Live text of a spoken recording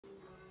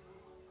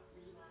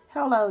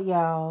Hello,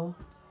 y'all.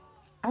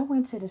 I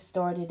went to the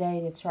store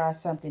today to try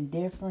something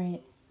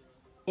different.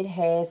 It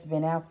has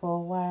been out for a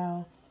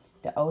while.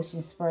 The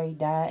Ocean Spray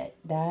died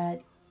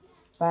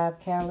 5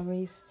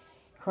 calories.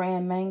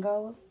 Cran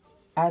mango.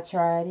 I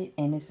tried it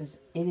and it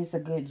is a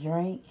good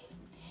drink.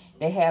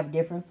 They have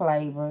different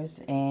flavors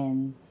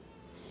and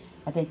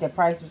I think the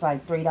price was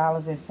like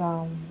 $3 or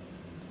something.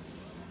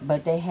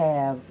 But they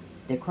have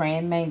the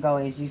cran mango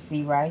as you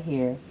see right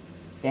here.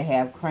 They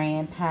have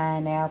cran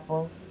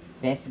pineapple.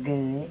 That's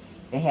good.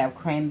 They have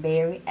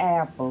cranberry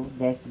apple.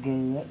 That's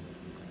good.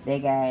 They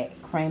got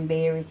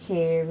cranberry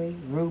cherry,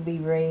 ruby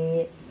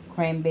red,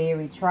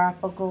 cranberry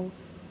tropical.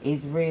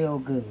 It's real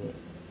good.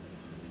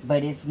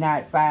 But it's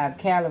not 5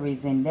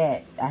 calories in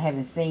that. I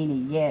haven't seen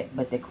it yet.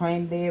 But the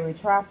cranberry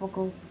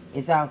tropical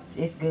is out.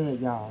 It's good,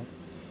 y'all.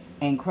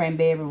 And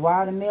cranberry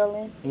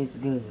watermelon is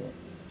good.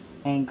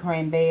 And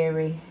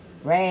cranberry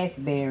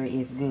raspberry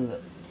is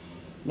good.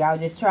 Y'all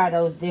just try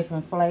those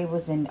different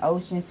flavors in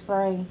Ocean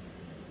Spray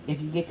if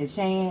you get the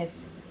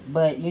chance.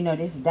 But you know,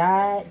 this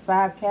diet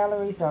 5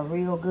 calories are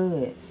real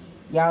good.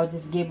 Y'all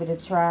just give it a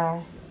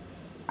try.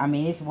 I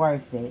mean, it's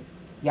worth it.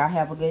 Y'all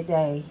have a good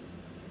day.